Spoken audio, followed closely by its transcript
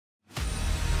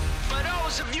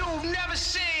those of you who've never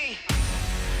seen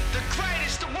the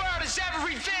greatest the world has ever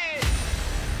revered,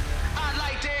 I'd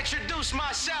like to introduce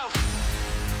myself.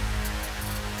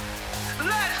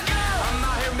 Let's go! I'm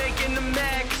out here making them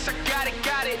mad, cause I got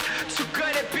it. Too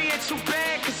good at being too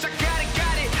bad, cause I got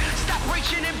it. Stop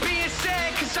reaching and being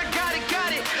sad, cause I got it.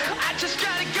 I just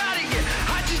got it, yeah.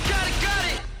 I just got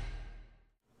it.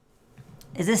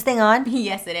 Is this thing on?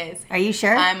 Yes, it is. Are you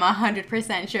sure? I'm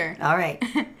 100% sure. All right.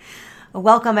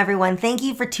 Welcome, everyone. Thank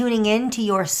you for tuning in to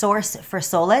your source for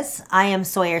solace. I am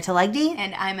Sawyer Talegdi.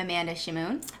 And I'm Amanda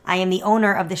Shimoon. I am the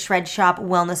owner of the Shred Shop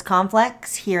Wellness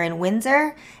Complex here in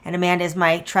Windsor, and Amanda is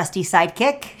my trusty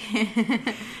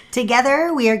sidekick.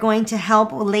 Together, we are going to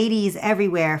help ladies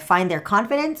everywhere find their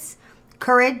confidence,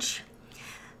 courage,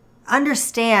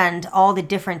 understand all the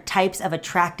different types of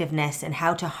attractiveness and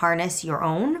how to harness your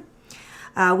own.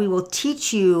 We will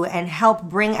teach you and help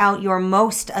bring out your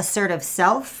most assertive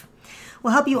self.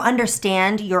 We'll help you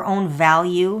understand your own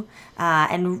value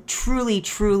and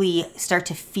truly start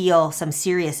to feel some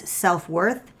serious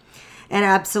self-worth, and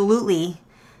absolutely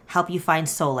help you find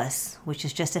solace, which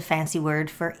is just a fancy word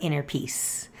for inner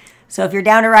peace. So if you're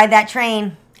down to ride that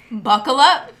train, buckle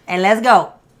up and let's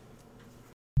go.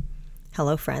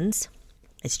 Hello, friends.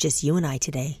 It's just you and I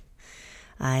today.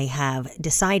 I have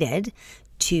decided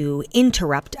to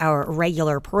interrupt our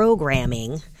regular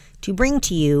programming to bring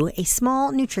to you a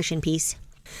small nutrition piece.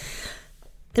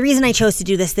 The reason I chose to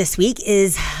do this week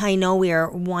is I know we are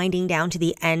winding down to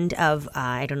the end of,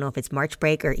 I don't know if it's March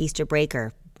break or Easter break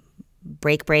or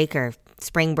break or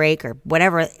spring break or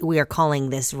whatever we are calling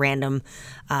this random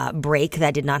break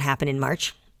that did not happen in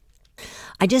March.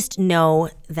 I just know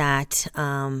that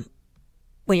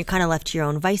when you're kind of left to your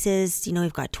own vices, you know,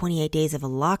 we've got 28 days of a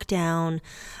lockdown.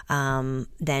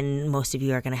 Then most of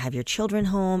you are going to have your children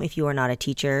home. If you are not a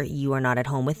teacher, you are not at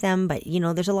home with them. But, you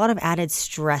know, there's a lot of added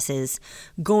stresses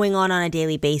going on a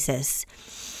daily basis.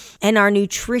 And our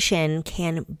nutrition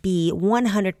can be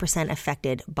 100%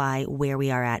 affected by where we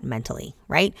are at mentally,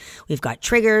 right? We've got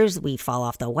triggers, we fall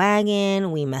off the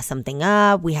wagon, we mess something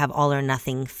up, we have all or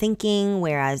nothing thinking,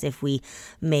 whereas if we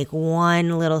make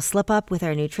one little slip up with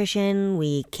our nutrition,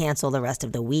 we cancel the rest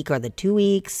of the week or the 2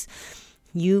 weeks.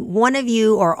 One of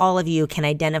you or all of you can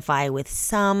identify with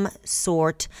some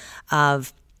sort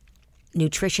of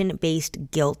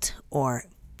nutrition-based guilt or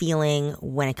feeling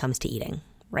when it comes to eating.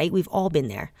 Right? We've all been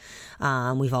there.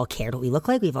 We've all cared what we look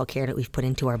like. We've all cared what we've put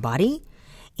into our body.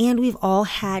 And we've all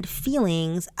had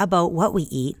feelings about what we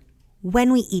eat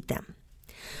when we eat them.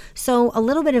 So a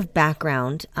little bit of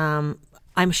background.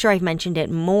 I'm sure I've mentioned it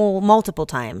multiple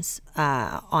times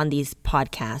on these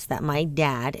podcasts that my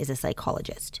dad is a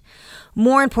psychologist.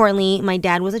 More importantly, my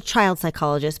dad was a child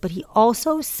psychologist, but he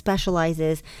also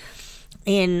specializes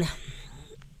in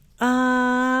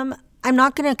I'm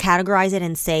not going to categorize it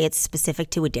and say it's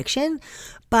specific to addiction,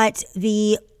 but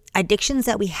the addictions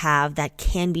that we have that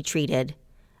can be treated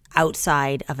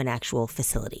outside of an actual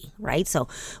facility, right? So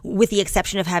with the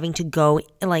exception of having to go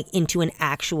like into an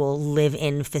actual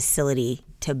live-in facility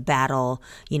to battle,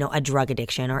 you know, a drug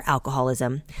addiction or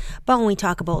alcoholism. But when we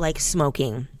talk about like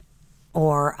smoking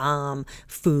or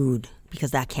food,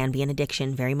 because that can be an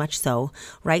addiction, very much so,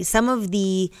 right? Some of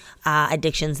the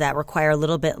addictions that require a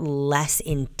little bit less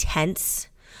intense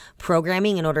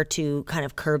programming in order to kind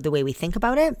of curb the way we think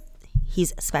about it,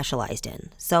 he's specialized in.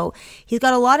 So he's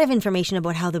got a lot of information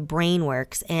about how the brain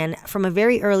works. And from a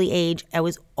very early age, I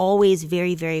was always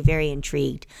very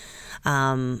intrigued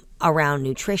around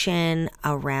nutrition,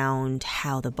 around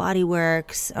how the body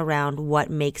works, around what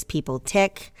makes people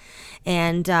tick.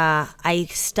 And I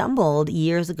stumbled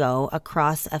years ago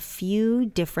across a few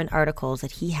different articles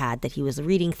that he had that he was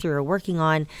reading through or working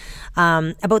on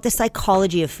about the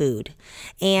psychology of food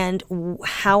and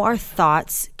how our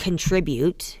thoughts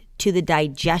contribute to the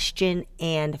digestion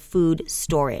and food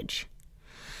storage.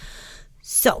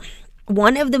 So,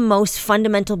 one of the most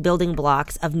fundamental building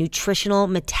blocks of nutritional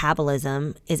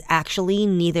metabolism is actually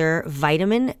neither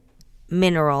vitamin,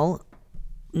 mineral,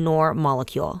 nor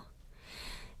molecule.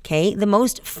 Okay, the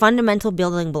most fundamental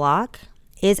building block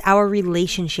is our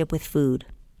relationship with food.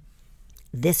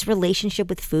 This relationship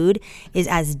with food is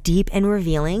as deep and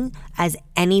revealing as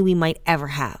any we might ever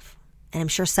have. And I'm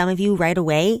sure some of you right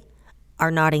away are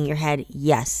nodding your head,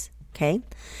 yes. Okay.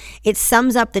 It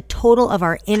sums up the total of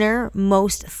our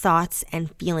innermost thoughts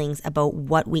and feelings about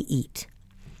what we eat.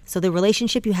 So the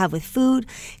relationship you have with food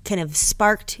can have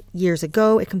sparked years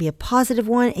ago. It can be a positive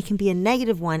one. It can be a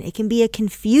negative one. It can be a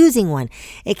confusing one.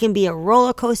 It can be a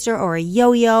roller coaster or a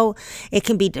yo-yo. It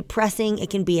can be depressing. It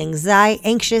can be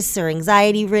anxious or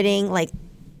anxiety ridding. Like,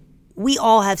 we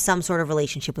all have some sort of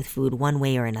relationship with food one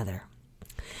way or another.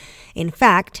 In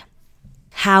fact,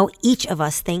 how each of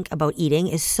us think about eating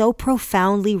is so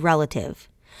profoundly relative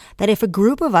that if a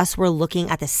group of us were looking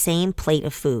at the same plate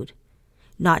of food,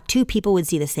 not two people would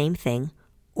see the same thing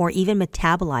or even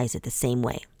metabolize it the same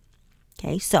way.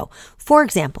 Okay, so for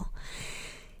example,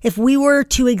 if we were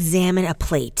to examine a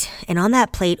plate, and on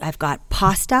that plate I've got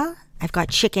pasta, I've got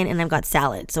chicken, and I've got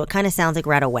salad. So it kind of sounds like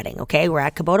we're at a wedding, okay? We're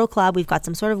at Caboto Club. We've got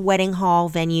some sort of wedding hall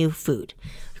venue food.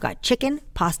 We've got chicken,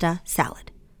 pasta,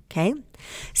 salad, okay?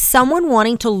 Someone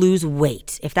wanting to lose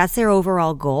weight, if that's their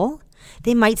overall goal,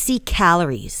 they might see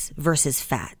calories versus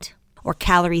fat, or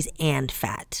calories and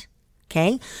fat,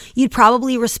 okay? You'd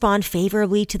probably respond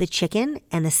favorably to the chicken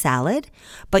and the salad,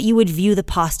 but you would view the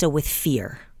pasta with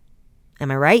fear. Am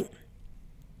I right?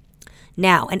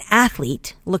 Now, an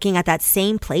athlete looking at that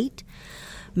same plate,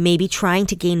 maybe trying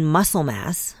to gain muscle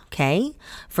mass, okay,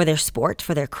 for their sport,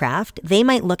 for their craft, they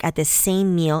might look at this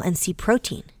same meal and see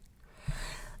protein.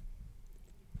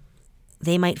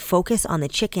 They might focus on the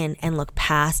chicken and look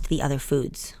past the other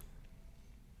foods.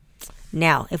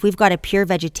 Now, if we've got a pure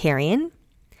vegetarian,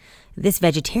 this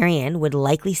vegetarian would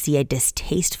likely see a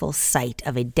distasteful sight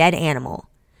of a dead animal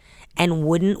and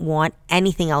wouldn't want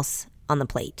anything else on the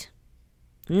plate.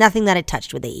 Nothing that it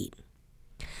touched would they eat.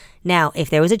 Now, if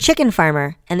there was a chicken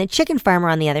farmer, and the chicken farmer,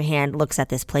 on the other hand, looks at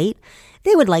this plate,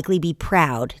 they would likely be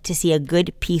proud to see a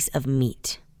good piece of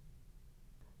meat.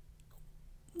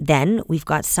 Then we've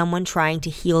got someone trying to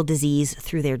heal disease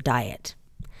through their diet.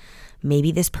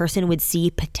 Maybe this person would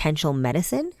see potential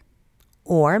medicine,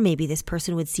 or maybe this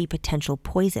person would see potential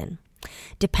poison,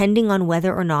 depending on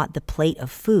whether or not the plate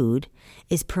of food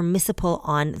is permissible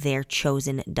on their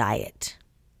chosen diet.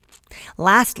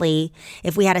 Lastly,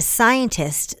 if we had a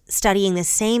scientist studying the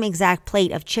same exact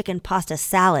plate of chicken, pasta,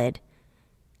 salad,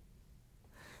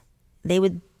 they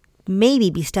would maybe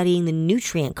be studying the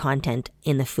nutrient content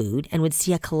in the food and would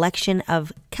see a collection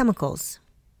of chemicals.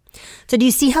 So do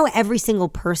you see how every single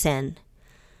person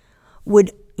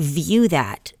would view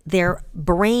that? Their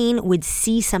brain would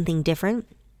see something different,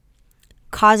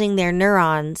 causing their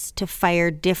neurons to fire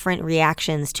different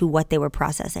reactions to what they were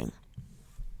processing.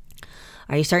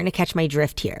 Are you starting to catch my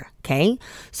drift here? Okay.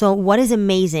 So what is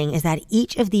amazing is that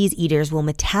each of these eaters will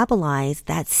metabolize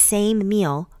that same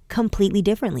meal completely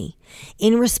differently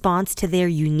in response to their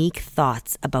unique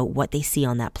thoughts about what they see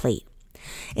on that plate.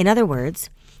 In other words,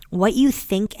 what you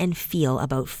think and feel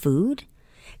about food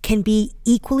can be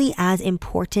equally as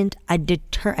important a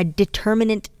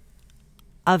determinant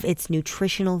of its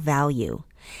nutritional value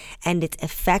and its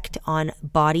effect on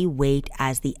body weight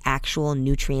as the actual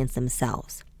nutrients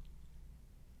themselves.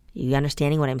 You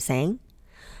understanding what I'm saying?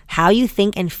 How you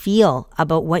think and feel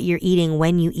about what you're eating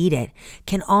when you eat it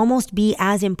can almost be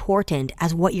as important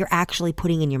as what you're actually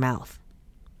putting in your mouth.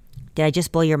 Did I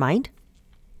just blow your mind?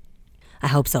 I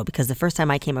hope so, because the first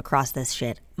time I came across this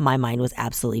shit, my mind was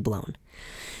absolutely blown.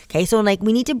 Okay, so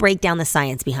we need to break down the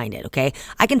science behind it, okay?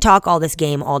 I can talk all this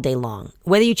game all day long.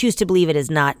 Whether you choose to believe it is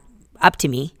not up to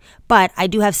me, but I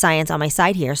do have science on my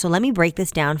side here, so let me break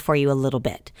this down for you a little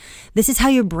bit. This is how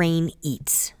your brain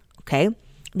eats, okay?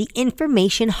 The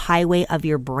information highway of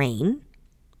your brain,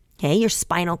 okay, your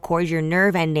spinal cord, your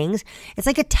nerve endings, it's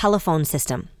like a telephone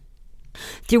system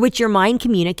through which your mind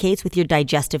communicates with your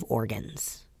digestive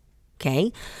organs,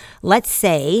 okay? Let's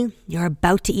say you're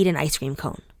about to eat an ice cream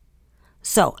cone.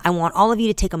 So I want all of you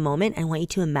to take a moment and I want you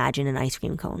to imagine an ice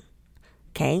cream cone,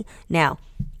 okay? Now,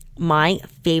 my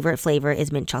favorite flavor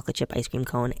is mint chocolate chip ice cream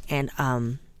cone,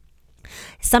 and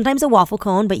sometimes a waffle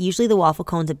cone, but usually the waffle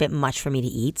cone's a bit much for me to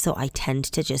eat, so I tend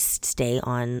to just stay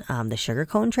on the sugar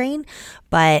cone train.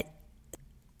 But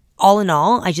all in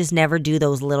all, I just never do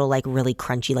those little really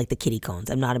crunchy the kitty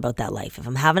cones. I'm not about that life. If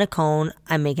I'm having a cone,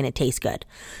 I'm making it taste good.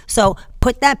 So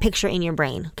put that picture in your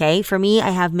brain, okay? For me,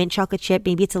 I have mint chocolate chip.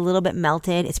 Maybe it's a little bit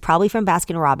melted. It's probably from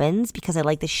Baskin Robbins because I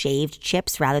like the shaved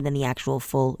chips rather than the actual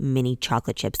full mini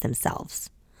chocolate chips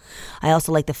themselves. I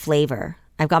also like the flavor.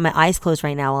 I've got my eyes closed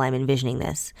right now while I'm envisioning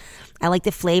this. I like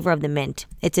the flavor of the mint.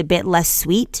 It's a bit less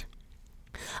sweet.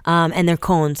 And they're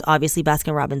cones. Obviously,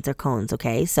 Baskin Robbins, they're cones,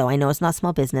 okay? So I know it's not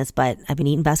small business, but I've been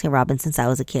eating Baskin Robbins since I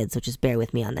was a kid, so just bear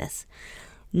with me on this.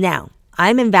 Now,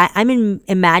 I'm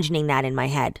imagining that in my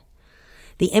head.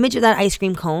 The image of that ice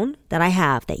cream cone that I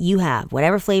have, that you have,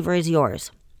 whatever flavor is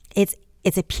yours, it's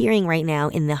appearing right now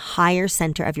in the higher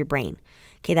center of your brain.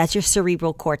 Okay, that's your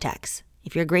cerebral cortex.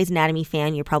 If you're a Grey's Anatomy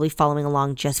fan, you're probably following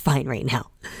along just fine right now.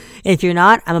 If you're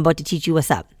not, I'm about to teach you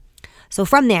what's up. So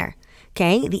from there,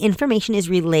 okay, the information is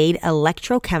relayed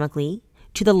electrochemically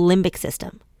to the limbic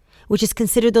system, which is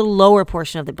considered the lower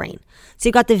portion of the brain. So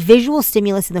you've got the visual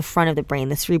stimulus in the front of the brain,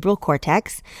 the cerebral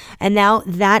cortex, and now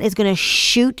that is going to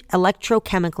shoot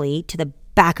electrochemically to the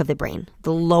back of the brain,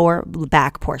 the lower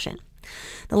back portion.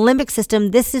 The limbic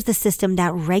system, this is the system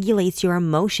that regulates your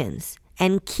emotions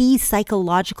and key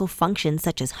psychological functions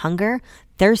such as hunger,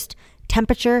 thirst,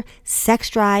 temperature, sex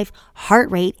drive,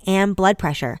 heart rate, and blood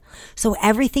pressure. So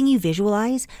everything you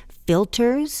visualize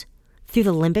filters through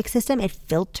the limbic system. It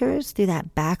filters through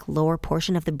that back lower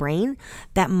portion of the brain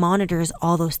that monitors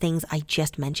all those things I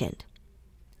just mentioned.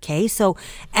 Okay, so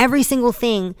every single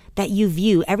thing that you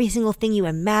view, every single thing you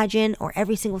imagine, or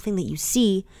every single thing that you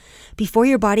see, before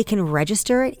your body can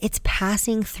register it, it's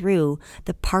passing through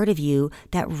the part of you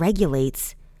that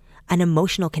regulates an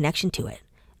emotional connection to it.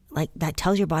 Like that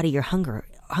tells your body you're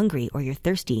hungry or you're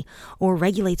thirsty, or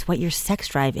regulates what your sex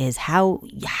drive is,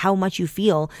 how much you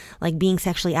feel like being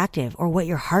sexually active, or what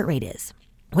your heart rate is,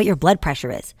 what your blood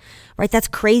pressure is, right? That's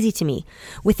crazy to me.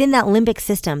 Within that limbic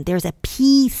system, there's a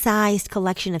pea-sized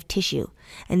collection of tissue,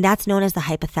 and that's known as the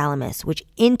hypothalamus, which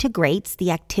integrates the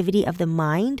activity of the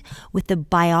mind with the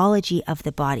biology of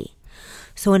the body.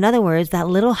 So in other words, that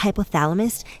little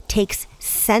hypothalamus takes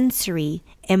sensory,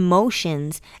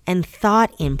 emotions, and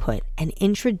thought input and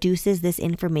introduces this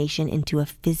information into a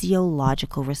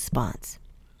physiological response.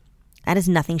 That is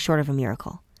nothing short of a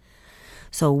miracle.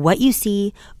 So what you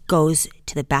see goes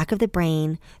to the back of the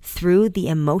brain through the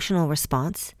emotional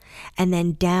response and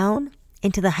then down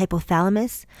into the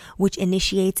hypothalamus, which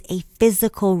initiates a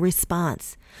physical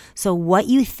response. So what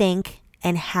you think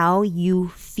and how you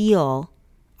feel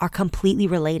are completely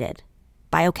related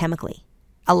biochemically,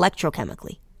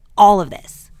 electrochemically, all of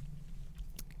this.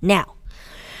 Now,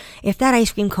 if that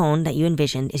ice cream cone that you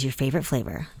envisioned is your favorite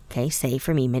flavor, okay, say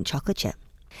for me, mint chocolate chip,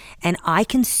 and I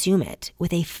consume it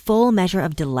with a full measure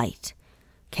of delight,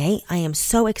 okay, I am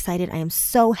so excited. I am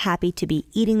so happy to be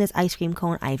eating this ice cream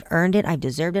cone. I've earned it. I've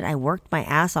deserved it. I worked my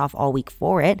ass off all week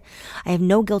for it. I have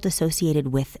no guilt associated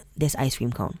with this ice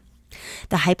cream cone.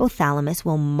 The hypothalamus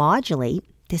will modulate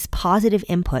this positive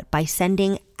input by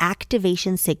sending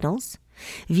activation signals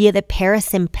via the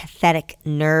parasympathetic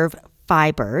nerve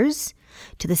fibers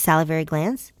to the salivary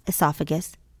glands,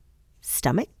 esophagus,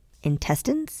 stomach,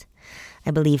 intestines,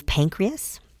 I believe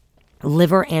pancreas,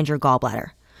 liver, and your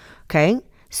gallbladder. Okay?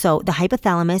 So the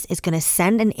hypothalamus is going to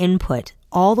send an input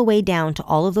all the way down to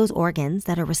all of those organs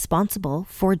that are responsible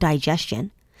for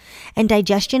digestion, and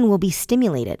digestion will be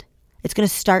stimulated. It's going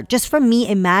to start just from me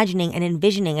imagining and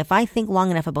envisioning, if I think long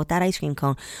enough about that ice cream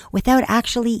cone without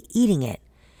actually eating it.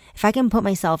 If I can put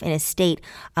myself in a state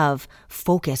of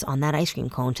focus on that ice cream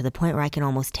cone to the point where I can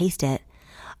almost taste it,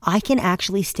 I can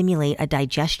actually stimulate a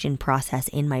digestion process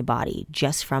in my body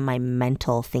just from my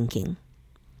mental thinking.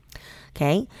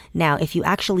 Okay? Now, if you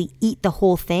actually eat the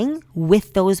whole thing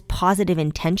with those positive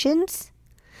intentions,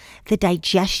 the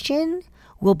digestion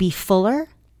will be fuller.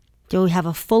 You'll have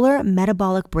a fuller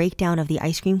metabolic breakdown of the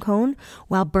ice cream cone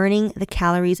while burning the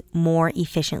calories more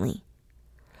efficiently.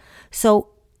 So,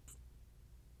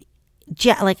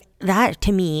 like that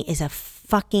to me is a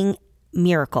fucking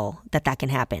miracle that can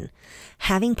happen.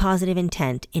 Having positive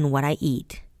intent in what I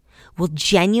eat will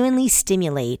genuinely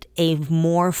stimulate a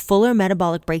more fuller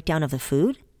metabolic breakdown of the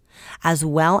food, as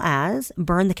well as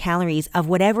burn the calories of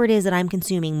whatever it is that I'm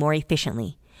consuming more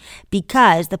efficiently,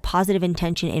 because the positive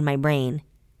intention in my brain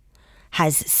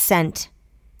has sent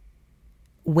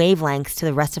wavelengths to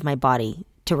the rest of my body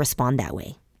to respond that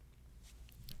way.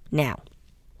 Now,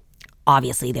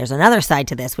 obviously, there's another side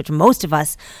to this, which most of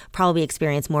us probably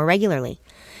experience more regularly.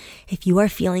 If you are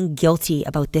feeling guilty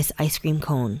about this ice cream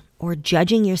cone or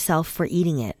judging yourself for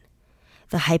eating it,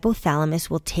 the hypothalamus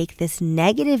will take this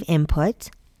negative input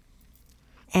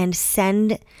and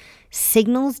send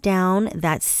signals down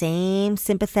that same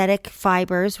sympathetic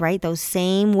fibers, right? Those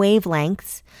same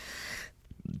wavelengths,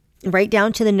 right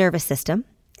down to the nervous system.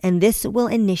 And this will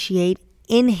initiate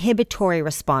inhibitory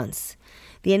response.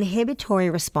 The inhibitory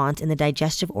response in the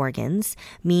digestive organs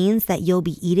means that you'll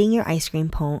be eating your ice cream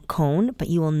cone, but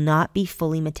you will not be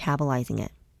fully metabolizing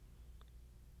it.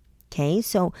 Okay,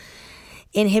 so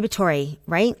inhibitory,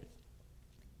 right?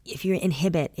 If you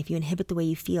inhibit the way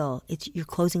you feel, you're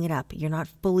closing it up. You're not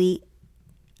fully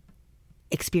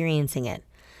experiencing it,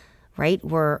 right?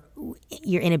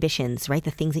 Your inhibitions, right? The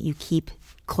things that you keep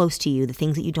close to you, the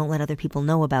things that you don't let other people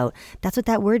know about. That's what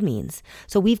that word means.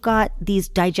 So we've got these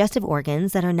digestive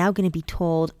organs that are now going to be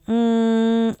told,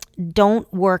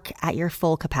 don't work at your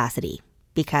full capacity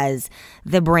because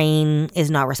the brain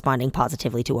is not responding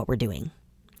positively to what we're doing.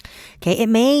 Okay,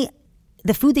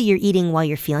 the food that you're eating while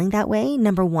you're feeling that way,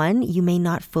 number one, you may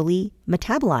not fully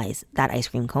metabolize that ice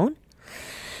cream cone.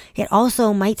 It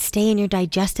also might stay in your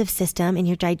digestive system, in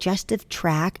your digestive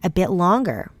tract a bit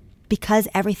longer because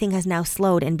everything has now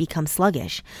slowed and become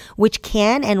sluggish, which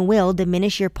can and will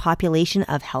diminish your population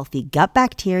of healthy gut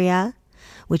bacteria,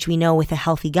 which we know with a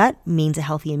healthy gut means a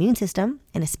healthy immune system.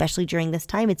 And especially during this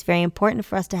time, it's very important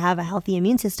for us to have a healthy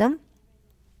immune system.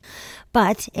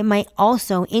 But it might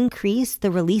also increase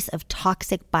the release of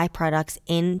toxic byproducts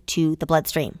into the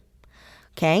bloodstream.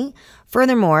 Okay?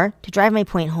 Furthermore, to drive my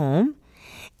point home,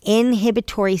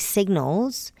 inhibitory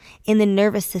signals in the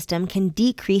nervous system can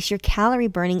decrease your calorie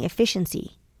burning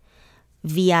efficiency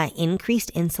via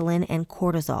increased insulin and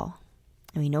cortisol.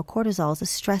 And we know cortisol is a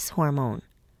stress hormone.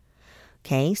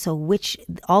 Okay, so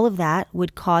all of that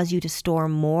would cause you to store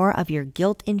more of your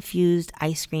guilt-infused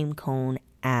ice cream cone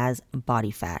as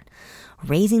body fat.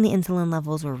 Raising the insulin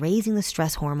levels, we're raising the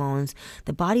stress hormones.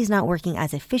 The body's not working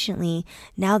as efficiently.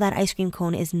 Now that ice cream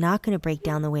cone is not going to break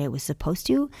down the way it was supposed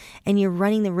to, and you're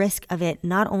running the risk of it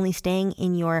not only staying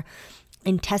in your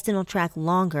intestinal tract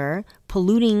longer,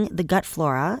 polluting the gut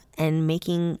flora and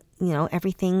making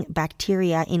everything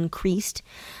bacteria increased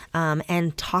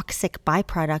and toxic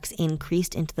byproducts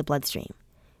increased into the bloodstream.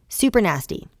 Super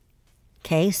nasty.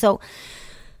 Okay, so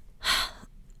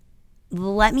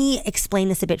let me explain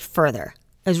this a bit further.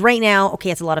 Because right now, okay,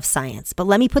 it's a lot of science, but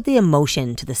let me put the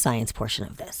emotion to the science portion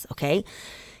of this, okay?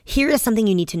 Here is something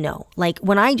you need to know. Like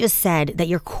when I just said that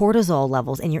your cortisol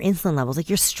levels and your insulin levels, like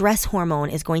your stress hormone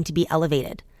is going to be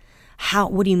elevated.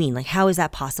 What do you mean? Like how is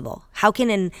that possible? How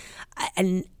can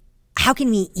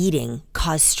me eating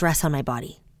cause stress on my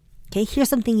body? Okay, here's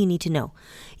something you need to know.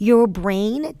 Your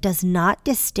brain does not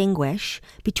distinguish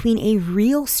between a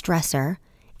real stressor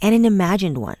and an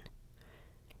imagined one.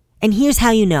 And here's how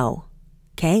you know,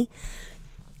 okay?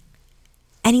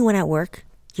 Anyone at work,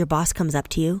 your boss comes up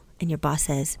to you and your boss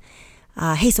says,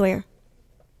 hey Sawyer,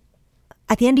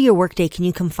 at the end of your workday, can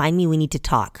you come find me? We need to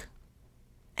talk.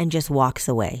 And just walks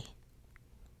away.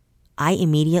 I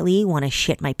immediately want to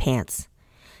shit my pants.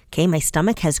 Okay, my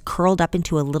stomach has curled up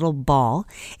into a little ball.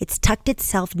 It's tucked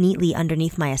itself neatly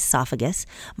underneath my esophagus.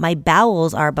 My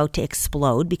bowels are about to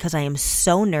explode because I am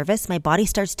so nervous. My body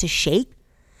starts to shake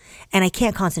and I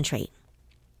can't concentrate.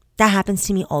 That happens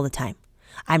to me all the time.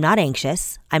 I'm not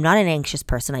anxious. I'm not an anxious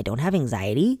person. I don't have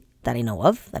anxiety that I know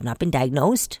of. I've not been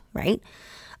diagnosed, right?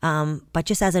 But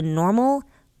just as a normal,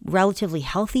 relatively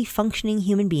healthy, functioning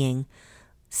human being,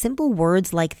 simple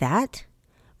words like that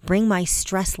bring my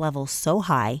stress level so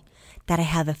high that I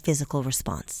have a physical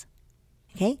response.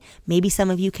 Okay? Maybe some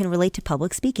of you can relate to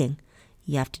public speaking.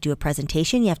 You have to do a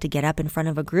presentation. You have to get up in front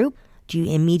of a group. Do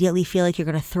you immediately feel like you're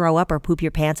going to throw up or poop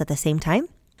your pants at the same time?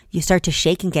 You start to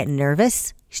shake and get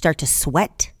nervous. You start to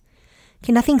sweat.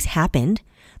 Okay, nothing's happened.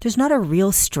 There's not a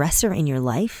real stressor in your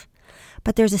life,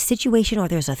 but there's a situation or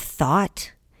there's a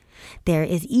thought. There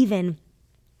is even,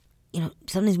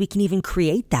 sometimes we can even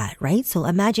create that, right? So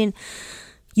imagine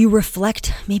you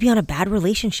reflect maybe on a bad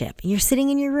relationship and you're sitting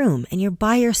in your room and you're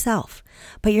by yourself,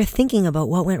 but you're thinking about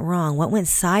what went wrong, what went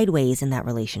sideways in that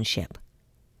relationship.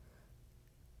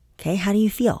 Okay, how do you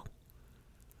feel?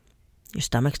 Your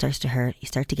stomach starts to hurt. You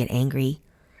start to get angry.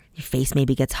 Your face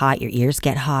maybe gets hot. Your ears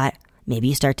get hot. Maybe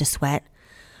you start to sweat,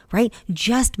 right?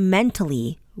 Just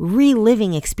mentally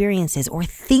reliving experiences or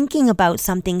thinking about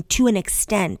something to an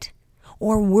extent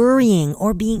or worrying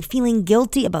or feeling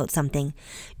guilty about something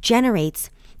generates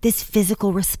this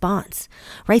physical response,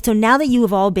 right? So now that you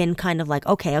have all been kind of like,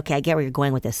 okay, I get where you're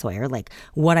going with this, Sawyer. Like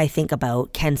what I think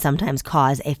about can sometimes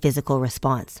cause a physical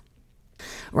response.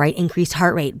 Right? Increased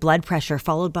heart rate, blood pressure,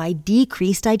 followed by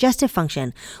decreased digestive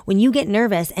function. When you get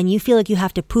nervous and you feel like you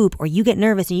have to poop, or you get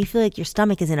nervous and you feel like your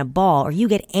stomach is in a ball, or you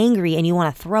get angry and you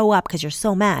want to throw up because you're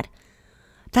so mad,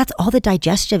 that's all the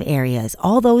digestive areas.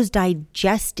 All those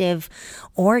digestive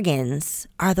organs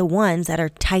are the ones that are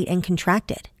tight and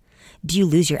contracted. Do you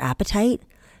lose your appetite?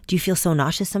 Do you feel so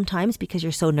nauseous sometimes because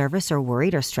you're so nervous or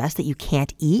worried or stressed that you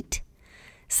can't eat?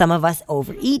 Some of us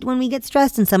overeat when we get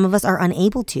stressed and some of us are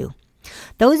unable to.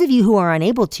 Those of you who are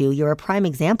unable to, you're a prime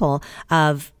example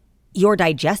of your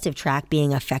digestive tract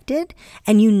being affected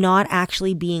and you not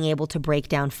actually being able to break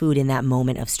down food in that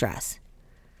moment of stress.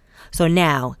 So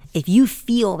now, if you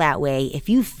feel that way, if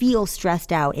you feel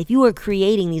stressed out, if you are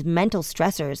creating these mental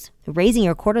stressors, raising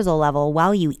your cortisol level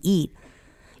while you eat,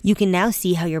 you can now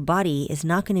see how your body is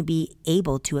not going to be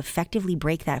able to effectively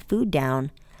break that food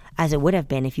down as it would have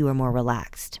been if you were more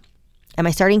relaxed. Am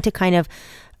I starting to kind of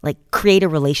create a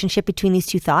relationship between these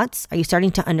two thoughts? Are you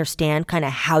starting to understand kind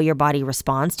of how your body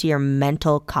responds to your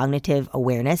mental cognitive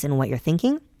awareness and what you're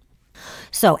thinking?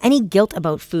 So any guilt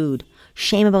about food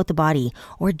shame about the body,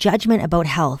 or judgment about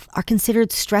health are considered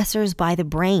stressors by the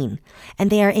brain, and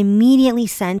they are immediately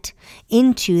sent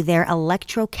into their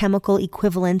electrochemical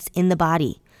equivalents in the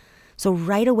body. So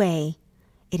right away,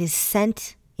 it is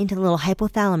sent into the little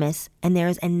hypothalamus, and there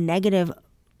is a negative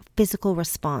physical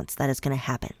response that is going to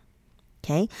happen.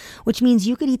 Okay? Which means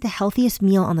you could eat the healthiest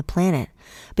meal on the planet,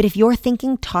 but if you're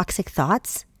thinking toxic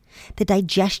thoughts, the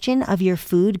digestion of your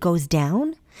food goes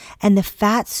down, and the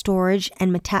fat storage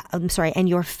and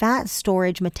your fat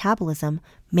storage metabolism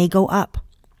may go up.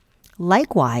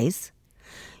 Likewise,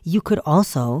 you could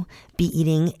also be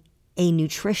eating a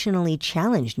nutritionally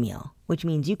challenged meal, which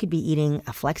means you could be eating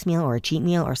a flex meal or a cheat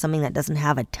meal or something that doesn't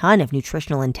have a ton of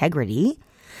nutritional integrity.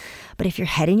 But if your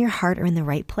head and your heart are in the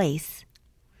right place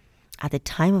at the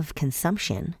time of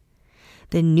consumption,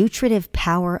 the nutritive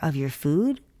power of your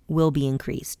food will be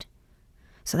increased.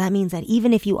 So that means that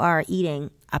even if you are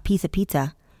eating a piece of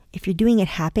pizza, if you're doing it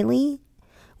happily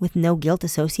with no guilt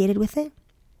associated with it,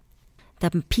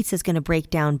 the pizza is going to break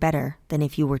down better than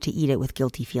if you were to eat it with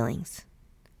guilty feelings.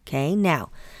 Okay, now,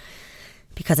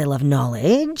 because I love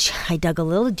knowledge, I dug a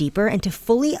little deeper, and to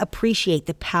fully appreciate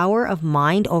the power of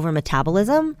mind over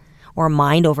metabolism or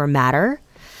mind over matter,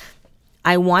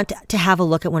 I want to have a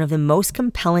look at one of the most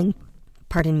compelling,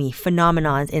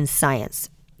 phenomenons in science,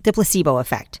 the placebo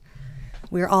effect.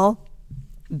 We're all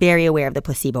very aware of the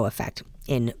placebo effect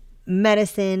in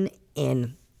medicine,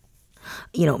 in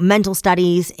mental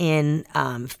studies, in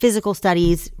physical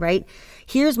studies, right?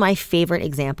 Here's my favorite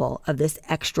example of this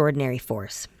extraordinary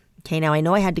force. Okay, now I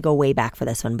know I had to go way back for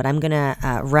this one, but I'm going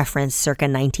to reference circa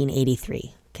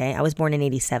 1983. Okay, I was born in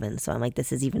 87, so I'm like,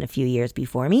 this is even a few years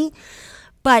before me.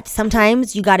 But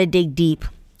sometimes you got to dig deep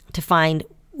to find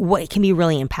what can be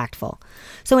really impactful.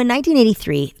 So in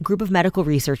 1983, a group of medical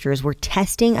researchers were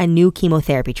testing a new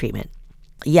chemotherapy treatment.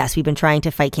 Yes, we've been trying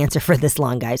to fight cancer for this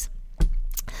long, guys.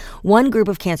 One group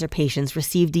of cancer patients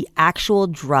received the actual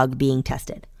drug being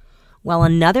tested, while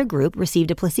another group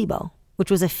received a placebo,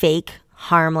 which was a fake,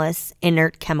 harmless,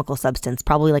 inert chemical substance,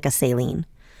 probably like a saline.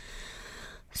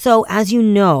 So as you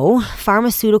know,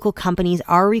 pharmaceutical companies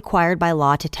are required by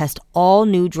law to test all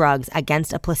new drugs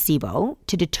against a placebo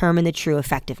to determine the true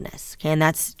effectiveness. Okay, and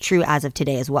that's true as of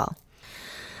today as well.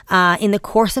 In the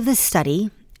course of this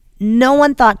study, no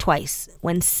one thought twice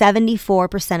when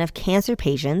 74% of cancer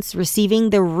patients receiving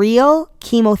the real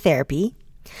chemotherapy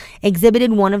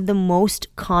exhibited one of the most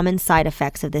common side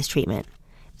effects of this treatment.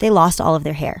 They lost all of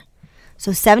their hair.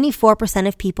 So 74%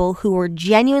 of people who were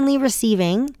genuinely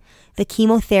receiving the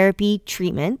chemotherapy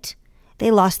treatment,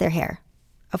 they lost their hair.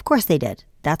 Of course they did.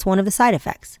 That's one of the side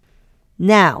effects.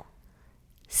 Now,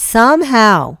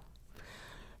 somehow,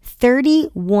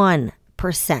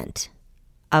 31%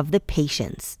 of the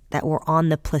patients that were on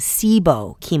the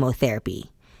placebo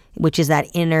chemotherapy, which is that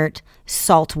inert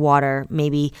salt water,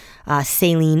 maybe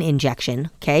saline injection,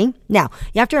 okay? Now,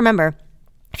 you have to remember,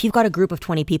 if you've got a group of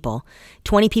 20 people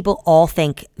all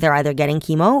think they're either getting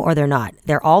chemo or they're not.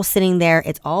 They're all sitting there.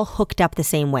 It's all hooked up the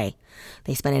same way.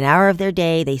 They spend an hour of their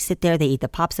day. They sit there. They eat the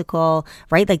popsicle,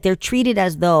 right? Like they're treated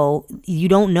as though you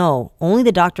don't know. Only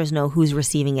the doctors know who's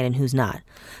receiving it and who's not.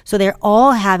 So they're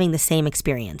all having the same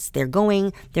experience. They're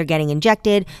getting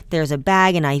injected. There's a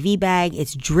bag, an IV bag.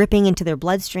 It's dripping into their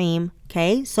bloodstream,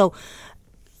 okay? So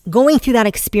going through that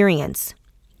experience,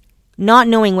 not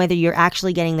knowing whether you're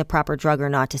actually getting the proper drug or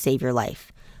not to save your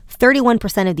life.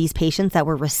 31% of these patients that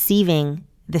were receiving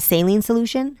the saline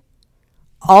solution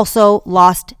also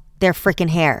lost their freaking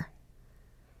hair.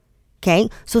 Okay?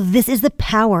 So this is the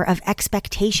power of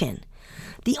expectation.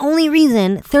 The only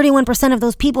reason 31% of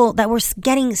those people that were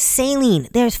getting saline,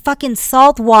 there's fucking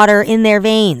salt water in their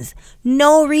veins.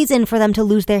 No reason for them to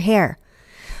lose their hair.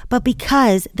 But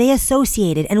because they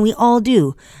associated, and we all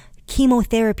do,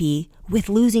 chemotherapy with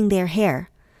losing their hair.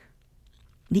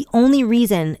 The only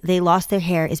reason they lost their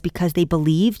hair is because they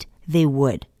believed they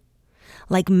would.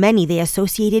 Like many, they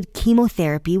associated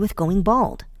chemotherapy with going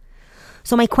bald.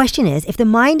 So my question is, if the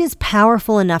mind is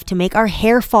powerful enough to make our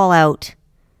hair fall out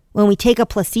when we take a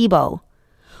placebo,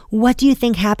 what do you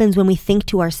think happens when we think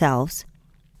to ourselves,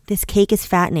 this cake is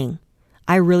fattening,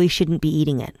 I really shouldn't be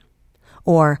eating it?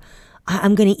 Or,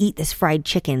 I'm going to eat this fried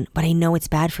chicken, but I know it's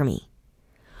bad for me.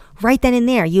 Right then and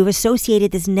there, you've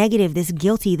associated this negative, this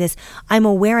guilty, this I'm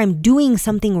aware I'm doing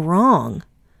something wrong.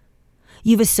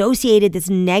 You've associated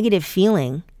this negative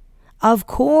feeling. Of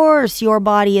course, your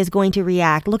body is going to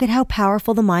react. Look at how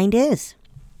powerful the mind is.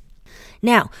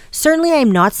 Now, certainly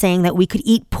I'm not saying that we could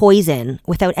eat poison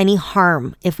without any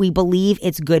harm if we believe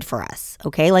it's good for us,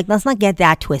 okay? Like, let's not get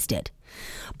that twisted.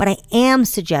 But I am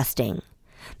suggesting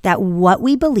that what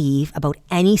we believe about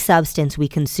any substance we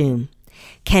consume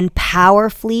can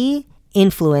powerfully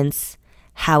influence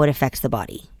how it affects the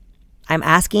body. I'm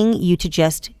asking you to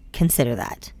just consider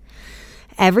that.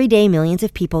 Every day, millions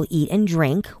of people eat and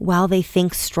drink while they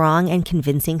think strong and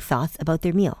convincing thoughts about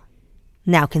their meal.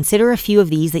 Now, consider a few of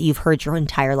these that you've heard your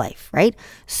entire life, right?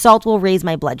 Salt will raise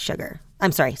my blood sugar.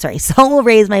 Salt will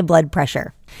raise my blood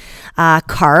pressure.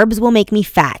 Carbs will make me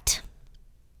fat,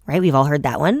 right? We've all heard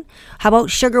that one. How about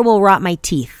sugar will rot my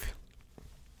teeth?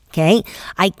 Okay,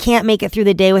 I can't make it through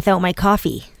the day without my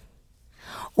coffee.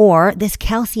 Or this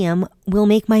calcium will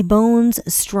make my bones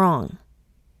strong.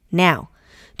 Now,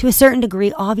 to a certain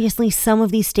degree, obviously some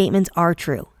of these statements are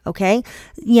true, okay?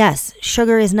 Yes,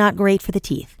 sugar is not great for the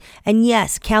teeth. And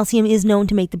yes, calcium is known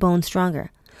to make the bones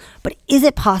stronger. But is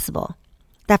it possible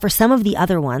that for some of the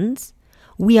other ones,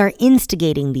 we are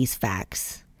instigating these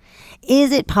facts?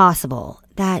 Is it possible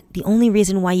that the only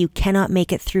reason why you cannot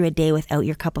make it through a day without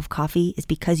your cup of coffee is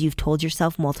because you've told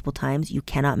yourself multiple times you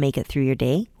cannot make it through your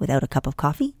day without a cup of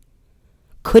coffee?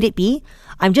 Could it be?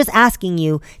 I'm just asking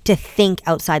you to think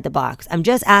outside the box. I'm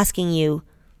just asking you,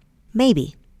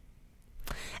 maybe.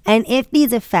 And if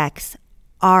these effects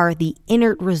are the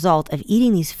inert result of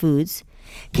eating these foods,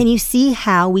 can you see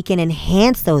how we can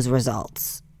enhance those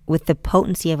results with the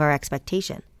potency of our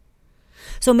expectation?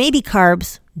 So maybe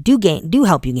carbs do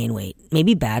help you gain weight.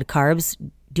 Maybe bad carbs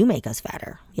do make us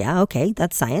fatter. Yeah, okay,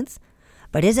 that's science.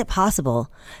 But is it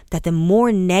possible that the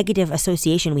more negative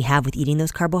association we have with eating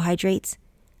those carbohydrates,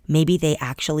 maybe they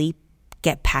actually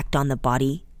get packed on the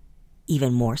body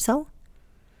even more so?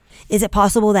 Is it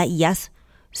possible that yes,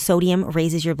 sodium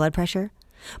raises your blood pressure,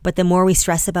 but the more we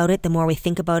stress about it, the more we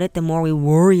think about it, the more we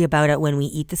worry about it when we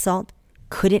eat the salt,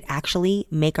 could it actually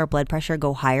make our blood pressure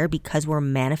go higher because we're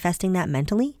manifesting that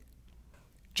mentally?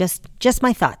 Just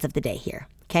my thoughts of the day here,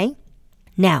 okay?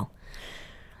 Now,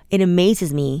 it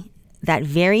amazes me that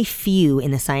very few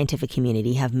in the scientific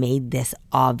community have made this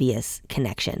obvious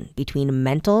connection between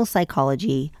mental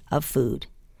psychology of food.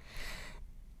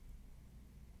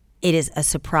 It is a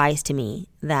surprise to me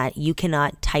that you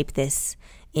cannot type this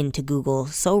into Google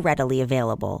so readily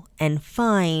available and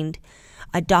find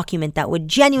a document that would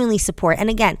genuinely support. And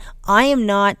again, I am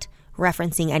not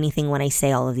referencing anything when I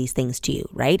say all of these things to you,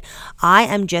 right? I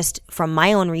am just from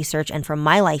my own research and from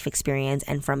my life experience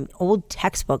and from old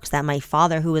textbooks that my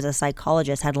father, who was a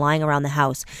psychologist, had lying around the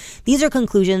house. These are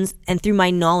conclusions, and through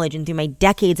my knowledge and through my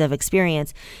decades of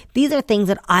experience, these are things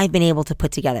that I've been able to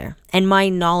put together, and my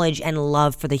knowledge and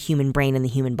love for the human brain and the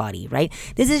human body, right?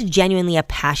 This is genuinely a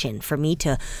passion for me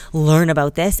to learn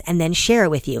about this and then share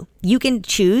it with you. You can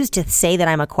choose to say that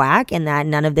I'm a quack and that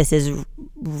none of this is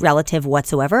relative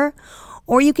whatsoever,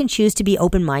 or you can choose to be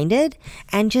open-minded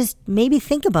and just maybe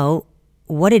think about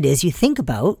what it is you think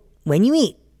about when you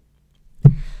eat.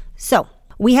 So,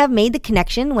 we have made the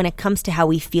connection when it comes to how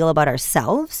we feel about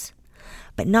ourselves,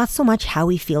 but not so much how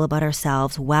we feel about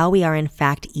ourselves while we are in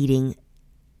fact eating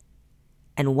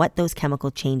and what those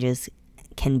chemical changes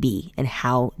can be and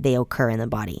how they occur in the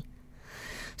body.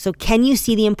 So can you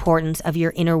see the importance of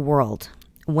your inner world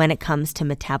when it comes to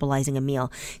metabolizing a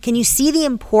meal? Can you see the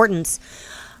importance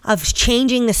of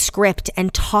changing the script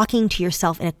and talking to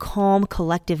yourself in a calm,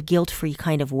 collective, guilt-free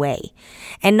kind of way?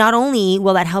 And not only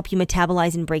will that help you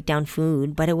metabolize and break down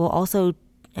food, but it will also,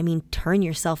 turn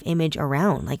your self-image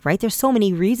around. Right? There's so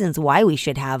many reasons why we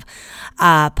should have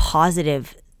a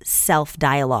positive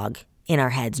self-dialogue in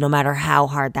our heads, no matter how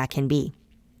hard that can be.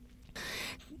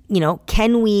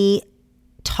 Can we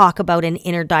talk about an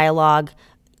inner dialogue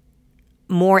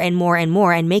more and more and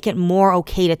more and make it more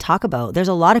okay to talk about? There's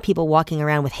a lot of people walking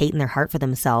around with hate in their heart for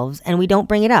themselves, and we don't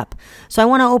bring it up. So I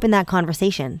want to open that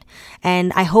conversation.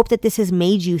 And I hope that this has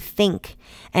made you think,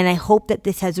 and I hope that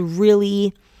this has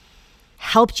really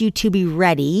helped you to be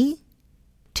ready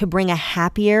to bring a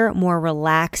happier, more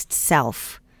relaxed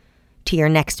self to your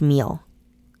next meal.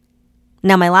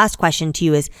 Now, my last question to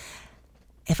you is,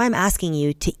 if I'm asking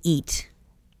you to eat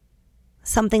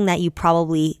something that you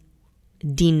probably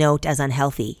denote as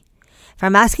unhealthy, if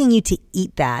I'm asking you to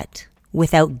eat that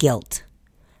without guilt,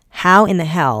 how in the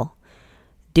hell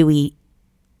do we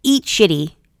eat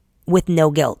shitty with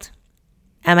no guilt?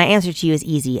 And my answer to you is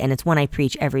easy, and it's one I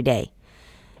preach every day.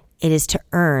 It is to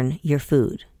earn your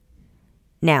food.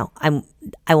 Now,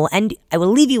 I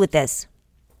will leave you with this.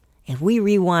 If we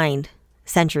rewind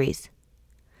centuries,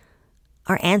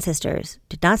 our ancestors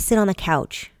did not sit on the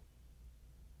couch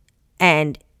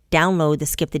and download the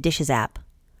Skip the Dishes app,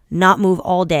 not move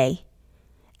all day,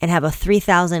 and have a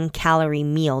 3,000 calorie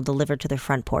meal delivered to their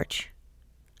front porch.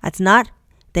 That's not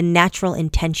the natural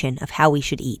intention of how we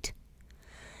should eat.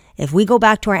 If we go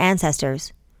back to our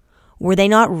ancestors, were they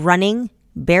not running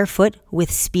barefoot with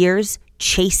spears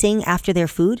chasing after their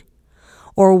food,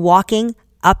 or walking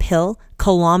uphill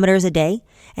kilometers a day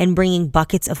and bringing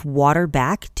buckets of water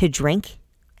back to drink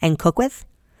and cook with?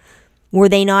 Were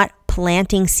they not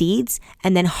planting seeds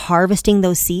and then harvesting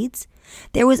those seeds?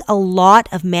 There was a lot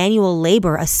of manual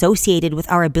labor associated with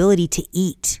our ability to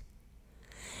eat.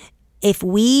 If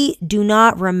we do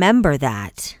not remember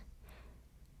that,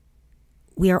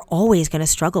 we are always going to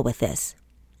struggle with this.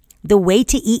 The way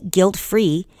to eat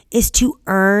guilt-free is to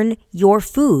earn your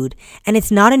food. And it's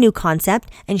not a new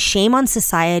concept, and shame on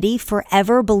society for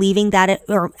ever believing that it,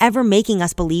 or ever making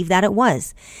us believe that it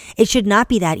was. It should not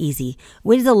be that easy.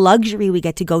 It is a luxury we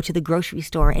get to go to the grocery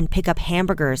store and pick up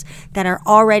hamburgers that are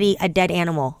already a dead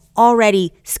animal,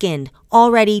 already skinned,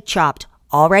 already chopped,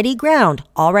 already ground,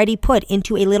 already put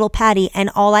into a little patty,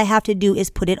 and all I have to do is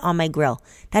put it on my grill.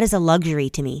 That is a luxury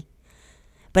to me.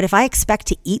 But if I expect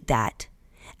to eat that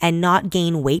and not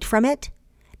gain weight from it,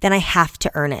 then I have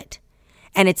to earn it.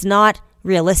 And it's not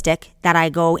realistic that I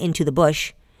go into the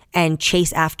bush and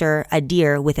chase after a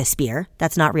deer with a spear.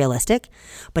 That's not realistic.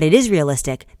 But it is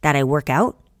realistic that I work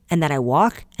out and that I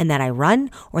walk and that I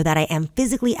run, or that I am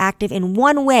physically active in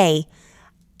one way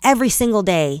every single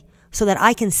day so that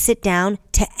I can sit down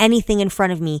to anything in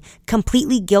front of me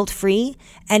completely guilt-free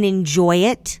and enjoy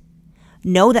it.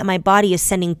 Know that my body is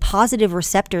sending positive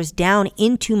receptors down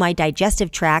into my digestive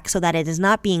tract so that it is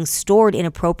not being stored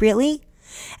inappropriately,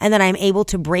 and that I'm able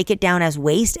to break it down as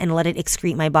waste and let it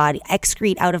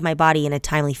excrete out of my body in a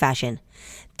timely fashion.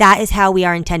 That is how we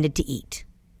are intended to eat.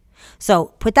 So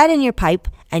put that in your pipe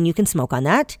and you can smoke on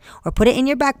that, or put it in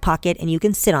your back pocket and you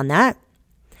can sit on that.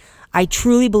 I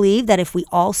truly believe that if we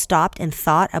all stopped and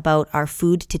thought about our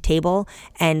food to table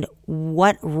and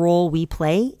what role we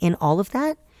play in all of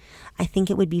that, I think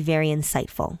it would be very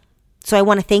insightful. So I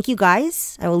want to thank you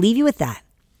guys. I will leave you with that.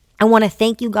 I want to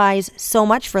thank you guys so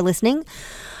much for listening.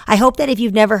 I hope that if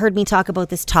you've never heard me talk about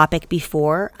this topic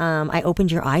before, I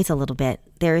opened your eyes a little bit.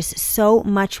 There's so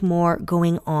much more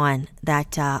going on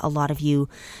that a lot of you,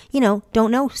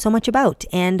 don't know so much about.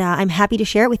 And I'm happy to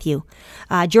share it with you.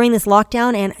 During this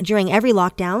lockdown and during every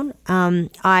lockdown,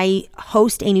 I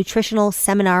host a nutritional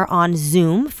seminar on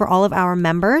Zoom for all of our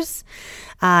members.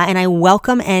 And I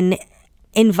welcome and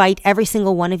invite every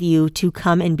single one of you to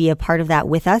come and be a part of that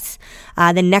with us.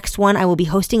 The next one I will be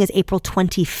hosting is April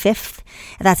 25th.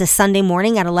 That's a Sunday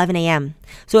morning at 11 a.m.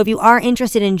 So if you are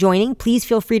interested in joining, please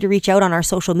feel free to reach out on our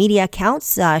social media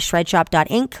accounts,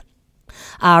 shredshop.inc.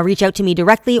 Reach out to me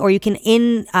directly, or you can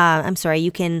email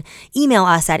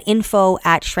us at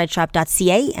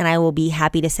info@shredshop.ca, and I will be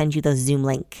happy to send you the Zoom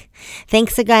link.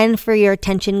 Thanks again for your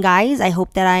attention, guys. I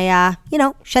hope that I,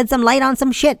 shed some light on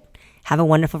some shit. Have a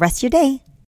wonderful rest of your day.